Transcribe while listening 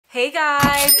Hey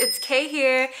guys, it's Kay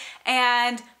here,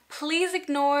 and please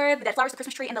ignore the dead flowers, the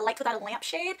Christmas tree, and the lights without a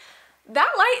lampshade.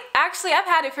 That light, actually, I've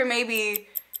had it for maybe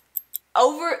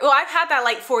I've had that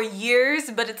light for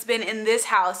years, but it's been in this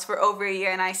house for over a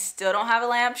year and I still don't have a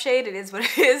lampshade. It is what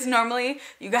it is. Normally,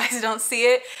 you guys don't see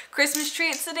it. Christmas tree,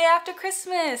 it's the day after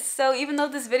Christmas. So even though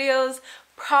this video's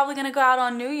probably gonna go out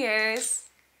on New Year's,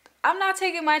 I'm not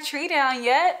taking my tree down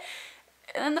yet.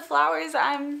 And then the flowers,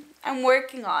 I'm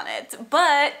working on it.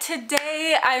 But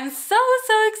today I'm so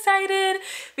excited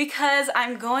because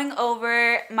I'm going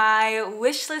over my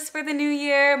wish list for the new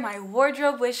year, my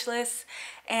wardrobe wish list,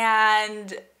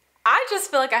 and I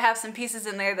just feel like I have some pieces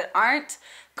in there that aren't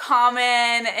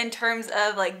common in terms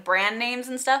of like brand names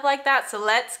and stuff like that. So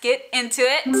let's get into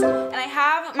it. And I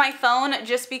have my phone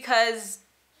just because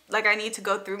like I need to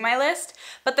go through my list.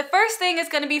 But the first thing is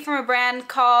going to be from a brand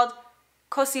called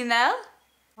Coccinelle.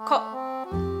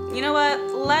 You know what?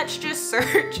 Let's just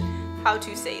search how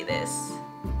to say this.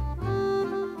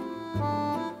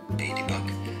 Ladybug,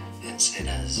 and said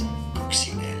as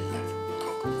Coccinelle,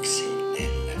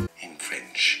 Coccinelle in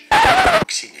French.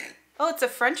 Coccinelle. Oh, it's a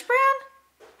French brand?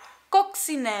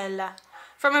 Coccinelle.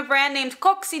 From a brand named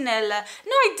Coccinelle. No,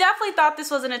 I definitely thought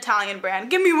this was an Italian brand.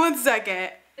 Give me 1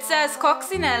 second. It says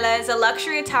Coccinelle is a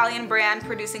luxury Italian brand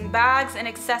producing bags and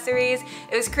accessories.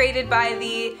 It was created by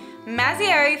the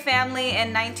Magie family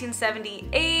in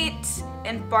 1978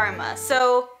 in Parma.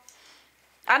 So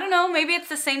I don't know, maybe it's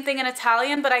the same thing in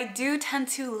Italian, but I do tend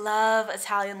to love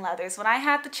Italian leathers. When I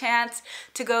had the chance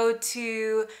to go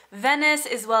to Venice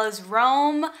as well as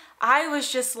Rome, I was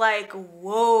just like,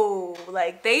 whoa,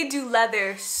 like they do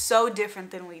leather so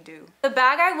different than we do. The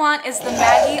bag I want is the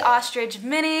Magie Ostrich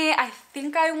Mini. I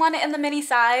think I want it in the mini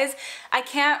size. I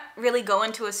can't really go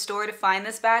into a store to find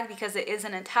this bag because it is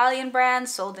an Italian brand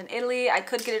sold in Italy. I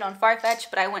could get it on Farfetch,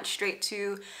 but I went straight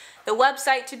to the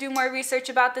website to do more research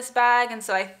about this bag, and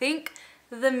so I think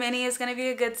the mini is going to be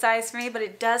a good size for me, but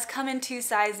it does come in 2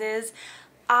 sizes.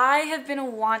 I have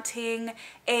been wanting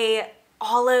a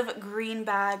olive green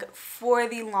bag for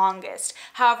the longest.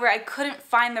 However, I couldn't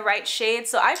find the right shade,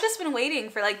 so I've just been waiting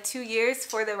for like 2 years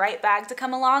for the right bag to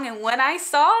come along, and when I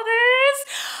saw this,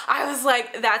 I was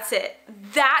like, that's it.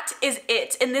 That is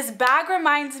it. And this bag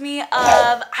reminds me of,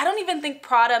 I don't even think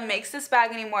Prada makes this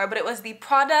bag anymore, but it was the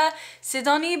Prada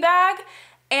Sidonie bag.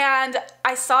 And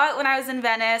I saw it when I was in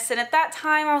Venice, and at that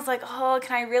time I was like, oh,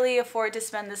 can I really afford to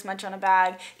spend this much on a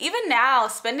bag? Even now,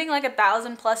 spending like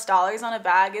 $1,000+ on a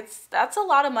bag, that's a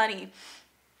lot of money.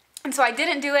 And so I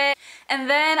didn't do it. And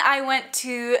then I went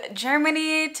to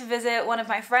Germany to visit one of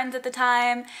my friends at the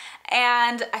time,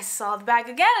 and I saw the bag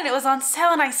again and it was on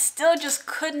sale, and I still just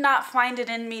could not find it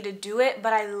in me to do it,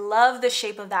 but I love the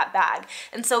shape of that bag.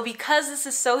 And so because this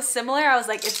is so similar, I was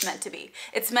like, it's meant to be.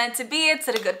 It's meant to be. It's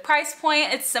at a good price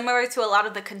point. It's similar to a lot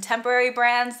of the contemporary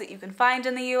brands that you can find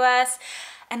in the US.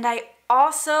 And I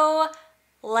also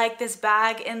like this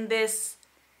bag in this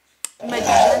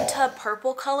magenta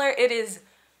purple color. It is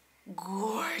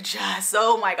gorgeous.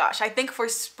 Oh my gosh. I think for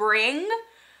spring,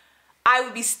 I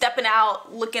would be stepping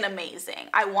out looking amazing.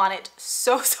 I want it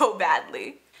so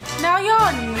badly. Now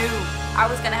y'all knew I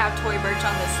was gonna have Tory Burch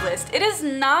on this list. It is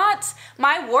not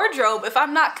my wardrobe if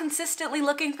I'm not consistently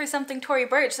looking for something Tory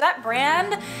Burch. That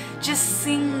brand just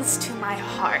sings to my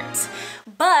heart.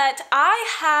 But I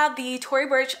have the Tory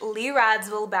Burch Lee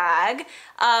Radziwill bag,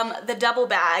 the double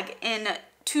bag in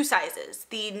 2 sizes,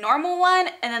 the normal one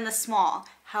and then the small.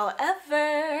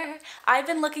 However, I've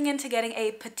been looking into getting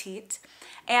a Petite,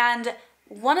 and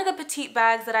one of the Petite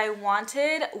bags that I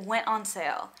wanted went on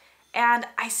sale, and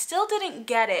I still didn't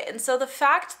get it. And so the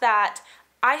fact that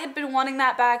I had been wanting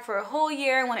that bag for a whole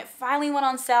year, and when it finally went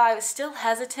on sale, I was still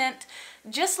hesitant,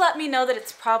 just let me know that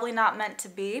it's probably not meant to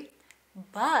be.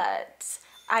 But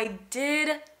I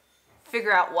did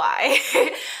figure out why.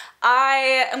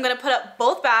 I am gonna put up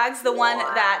both bags, the one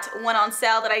that went on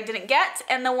sale that I didn't get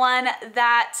and the one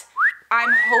that I'm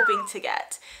hoping to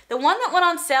get. The one that went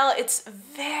on sale, it's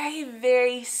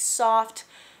very soft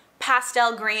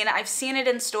pastel green. I've seen it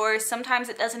in stores. Sometimes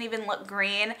it doesn't even look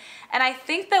green. And I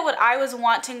think that what I was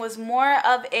wanting was more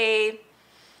of a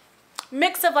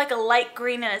mix of like a light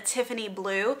green and a Tiffany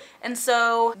blue. And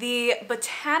so the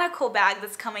Botanical bag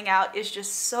that's coming out is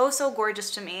just so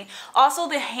gorgeous to me. Also,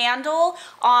 the handle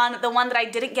on the one that I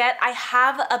didn't get, I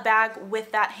have a bag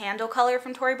with that handle color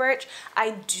from Tory Burch.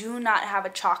 I do not have a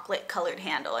chocolate colored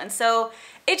handle, and so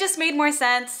it just made more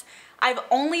sense. I've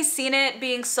only seen it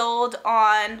being sold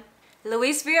on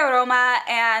Louis Via Roma,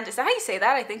 and is that how you say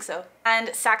that? I think so. And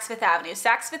Saks Fifth Avenue.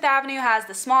 Saks Fifth Avenue has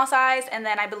the small size, and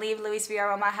then I believe Louis Via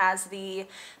Roma has the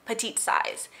petite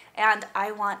size. And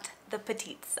I want the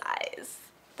petite size.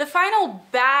 The final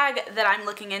bag that I'm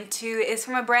looking into is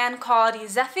from a brand called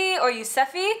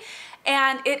Yuzefi,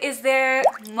 and it is their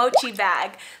Mochi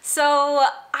bag. So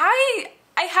I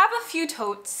have a few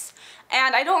totes,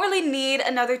 and I don't really need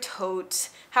another tote.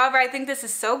 However, I think this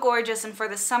is so gorgeous, and for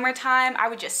the summertime, I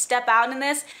would just step out in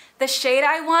this. The shade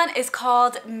I want is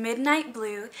called Midnight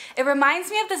Blue. It reminds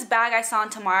me of this bag I saw in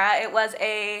Tamara. It was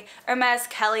a Hermes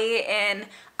Kelly, and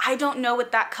I don't know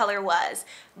what that color was,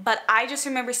 but I just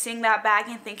remember seeing that bag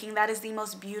and thinking that is the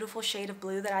most beautiful shade of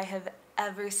blue that I have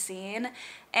ever seen.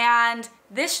 And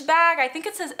this bag, I think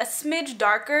it's a smidge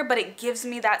darker, but it gives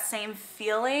me that same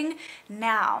feeling.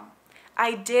 Now,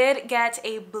 I did get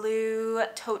a blue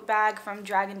tote bag from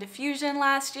Dragon Diffusion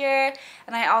last year,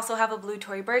 and I also have a blue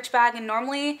Tory Burch bag, and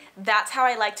normally that's how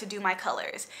I like to do my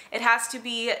colors. It has to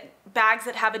be bags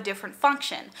that have a different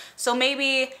function. So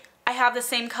maybe I have the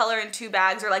same color in two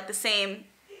bags, or like the same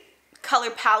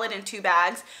color palette in two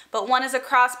bags, but one is a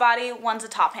crossbody, one's a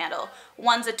top handle.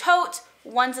 One's a tote,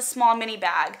 one's a small mini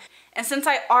bag. And since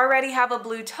I already have a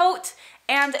blue tote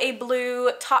and a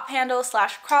blue top handle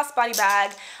slash crossbody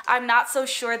bag, I'm not so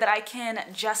sure that I can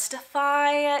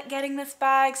justify getting this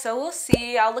bag, so we'll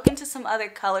see. I'll look into some other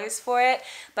colors for it,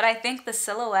 but I think the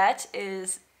silhouette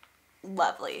is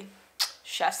lovely.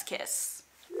 Chef's kiss.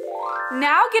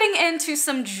 Now getting into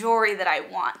some jewelry that I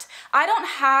want. I don't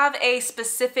have a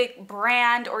specific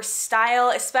brand or style,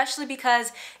 especially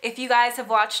because if you guys have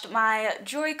watched my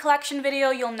jewelry collection video,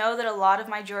 you'll know that a lot of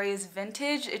my jewelry is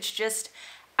vintage. It's just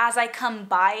as I come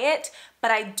by it, but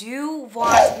I do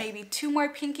want maybe 2 more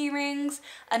pinky rings,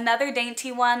 another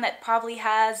dainty one that probably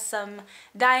has some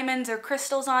diamonds or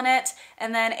crystals on it,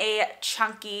 and then a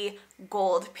chunky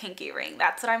gold pinky ring.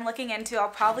 That's what I'm looking into. I'll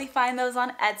probably find those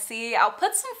on Etsy. I'll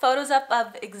put some photos up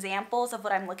of examples of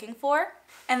what I'm looking for.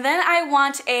 And then I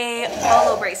want a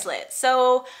Bolo bracelet.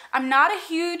 So I'm not a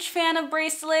huge fan of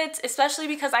bracelets, especially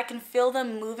because I can feel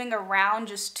them moving around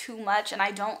just too much, and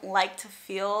I don't like to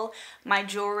feel my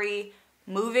jewelry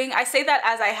moving. I say that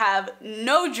as I have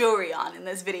no jewelry on in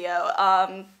this video.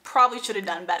 Probably should have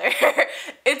done better.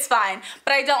 It's fine,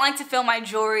 but I don't like to feel my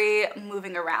jewelry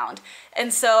moving around.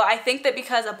 And so I think that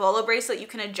because a Bolo bracelet, you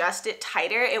can adjust it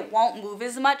tighter, it won't move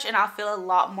as much, and I'll feel a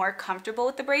lot more comfortable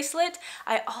with the bracelet.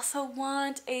 I also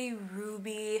want a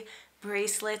ruby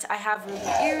bracelet. I have ruby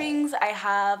earrings, I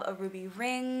have a ruby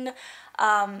ring,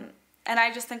 and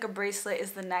I just think a bracelet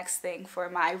is the next thing for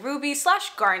my ruby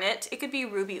slash garnet, it could be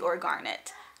ruby or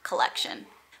garnet collection.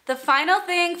 The final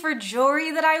thing for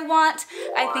jewelry that I want,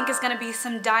 I think is gonna be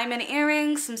some diamond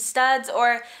earrings, some studs,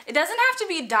 or it doesn't have to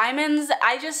be diamonds,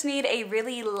 I just need a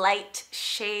really light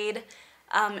shade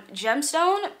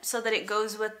gemstone so that it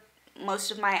goes with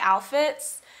most of my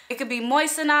outfits. It could be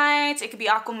moissanite, it could be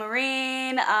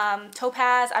aquamarine,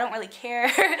 topaz, I don't really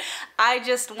care. I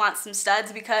just want some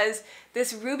studs because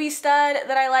this ruby stud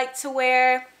that I like to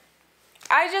wear,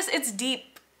 it's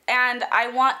deep, and I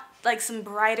want like some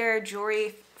brighter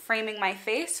jewelry framing my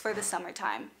face for the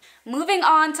summertime. Moving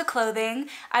on to clothing,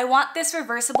 I want this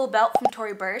reversible belt from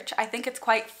Tory Burch. I think it's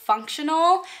quite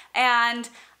functional, and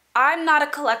I'm not a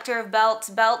collector of belts.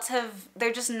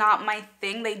 They're just not my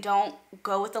thing. They don't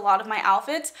go with a lot of my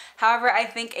outfits. However, I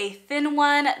think a thin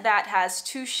one that has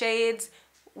 2 shades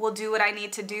will do what I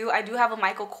need to do. I do have a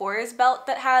Michael Kors belt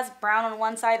that has brown on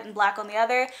one side and black on the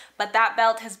other, but that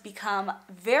belt has become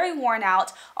very worn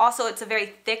out. Also, it's a very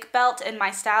thick belt, and my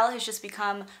style has just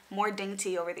become more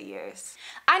dainty over the years.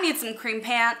 I need some cream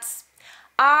pants.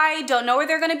 I don't know where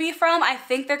they're gonna be from. I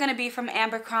think they're gonna be from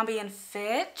Abercrombie &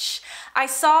 Fitch. I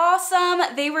saw some,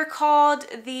 they were called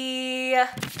the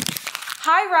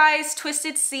High-Rise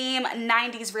Twisted Seam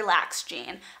 90s Relaxed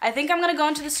Jean. I think I'm gonna go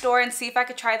into the store and see if I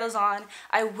could try those on.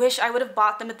 I wish I would have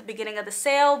bought them at the beginning of the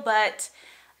sale, but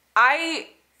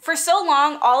for so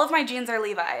long, all of my jeans are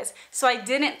Levi's, so I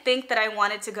didn't think that I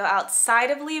wanted to go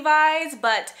outside of Levi's,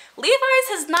 but Levi's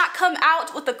has not come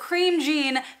out with a cream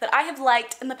jean that I have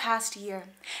liked in the past year.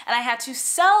 And I had to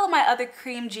sell my other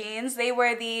cream jeans. They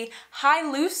were the High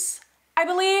Loose, I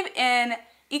believe, in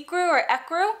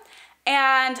Ecru,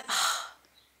 and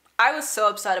I was so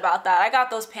upset about that. I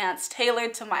got those pants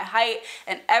tailored to my height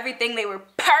and everything. They were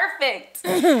perfect.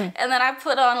 And then I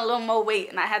put on a little more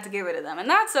weight and I had to get rid of them. And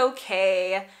that's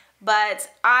okay. But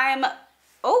I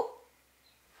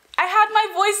had my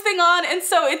voice thing on, and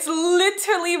so it's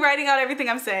literally writing out everything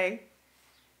I'm saying.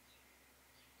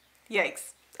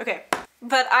 Yikes. Okay.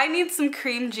 But I need some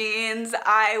cream jeans.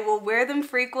 I will wear them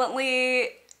frequently.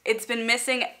 It's been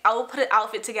missing. I will put an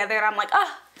outfit together and I'm like,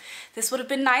 this would have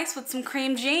been nice with some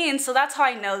cream jeans. So that's how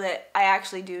I know that I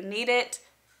actually do need it.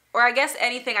 Or I guess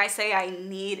anything I say I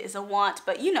need is a want,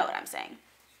 but you know what I'm saying.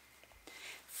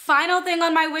 Final thing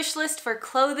on my wish list for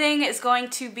clothing is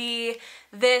going to be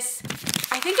this,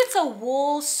 I think it's a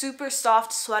wool super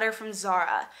soft sweater from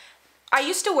Zara. I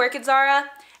used to work at Zara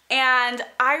and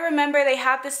I remember they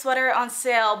had this sweater on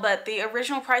sale, but the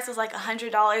original price was like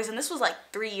 $100 and this was like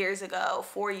 4 years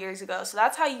ago. So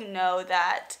that's how you know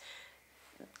that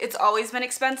it's always been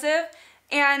expensive.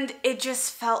 And it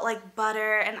just felt like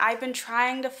butter, and I've been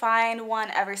trying to find one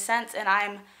ever since, and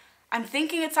I'm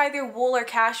thinking it's either wool or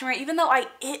cashmere, even though I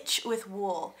itch with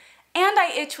wool and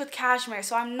I itch with cashmere,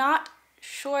 so I'm not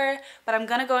sure, but I'm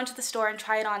gonna go into the store and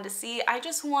try it on to see. I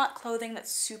just want clothing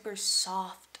that's super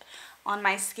soft on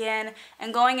my skin,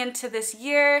 and going into this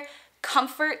year,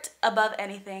 comfort above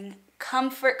anything.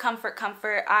 Comfort, comfort,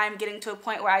 comfort. I'm getting to a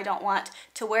point where I don't want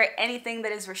to wear anything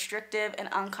that is restrictive and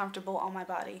uncomfortable on my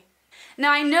body.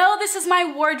 Now I know this is my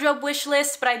wardrobe wish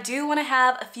list, but I do want to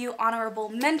have a few honorable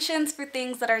mentions for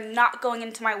things that are not going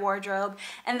into my wardrobe,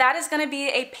 and that is going to be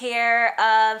a pair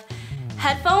of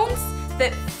headphones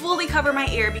that fully cover my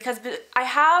ear, because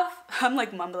I'm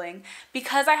like mumbling,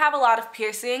 because I have a lot of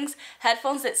piercings,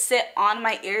 headphones that sit on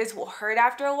my ears will hurt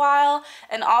after a while,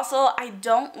 and also I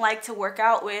don't like to work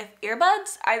out with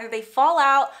earbuds. Either they fall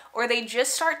out or they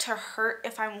just start to hurt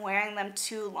if I'm wearing them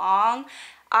too long.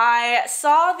 I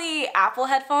saw the Apple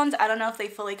headphones. I don't know if they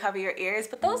fully cover your ears,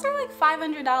 but those are like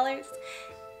 $500.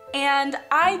 And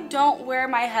I don't wear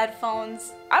my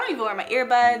headphones. I don't even wear my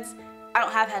earbuds. I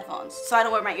don't have headphones, so I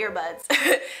don't wear my earbuds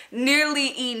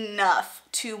nearly enough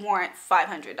to warrant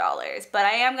 $500. But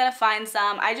I am gonna find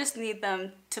some. I just need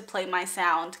them to play my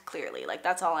sound clearly. Like,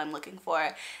 that's all I'm looking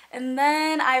for. And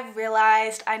then I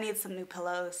realized I need some new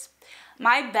pillows.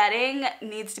 My bedding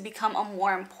needs to become a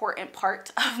more important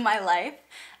part of my life,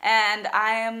 and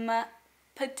I'm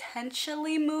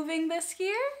potentially moving this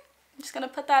year. I'm just gonna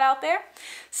put that out there.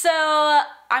 So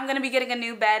I'm gonna be getting a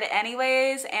new bed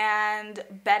anyways, and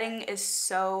bedding is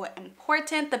so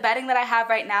important. The bedding that I have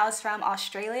right now is from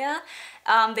Australia.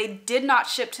 They did not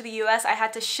ship to the US. I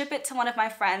had to ship it to one of my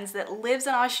friends that lives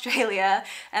in Australia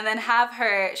and then have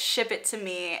her ship it to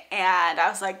me, and I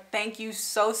was like, thank you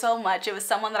so, so much. It was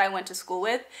someone that I went to school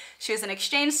with. She was an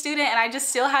exchange student, and I just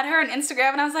still had her on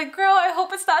Instagram, and I was like, girl, I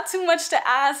hope it's not too much to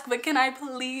ask, but can I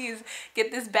please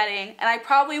get this bedding? And I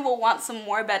probably will want some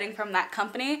more bedding from that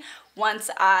company once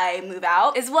I move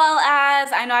out, as well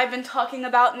as I know I've been talking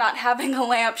about not having a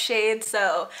lampshade,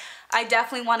 so I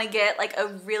definitely want to get like a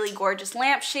really gorgeous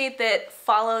lampshade that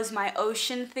follows my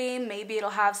ocean theme. Maybe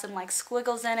it'll have some like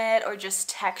squiggles in it or just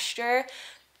texture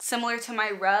similar to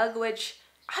my rug, which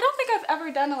I don't think I've ever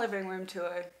done a living room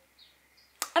tour.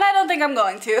 And I don't think I'm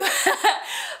going to.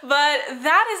 But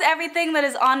that is everything that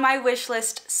is on my wish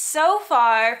list so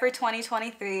far for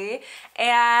 2023.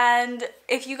 And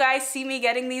if you guys see me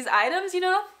getting these items, you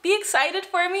know, be excited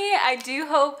for me. I do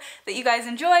hope that you guys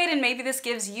enjoyed, and maybe this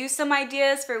gives you some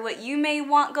ideas for what you may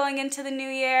want going into the new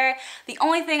year. The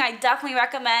only thing I definitely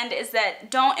recommend is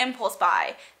that don't impulse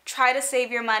buy. Try to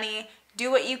save your money. Do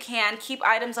what you can. Keep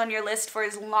items on your list for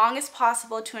as long as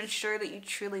possible to ensure that you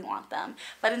truly want them.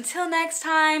 But until next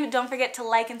time, don't forget to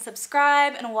like and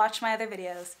subscribe and watch my other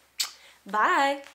videos. Bye!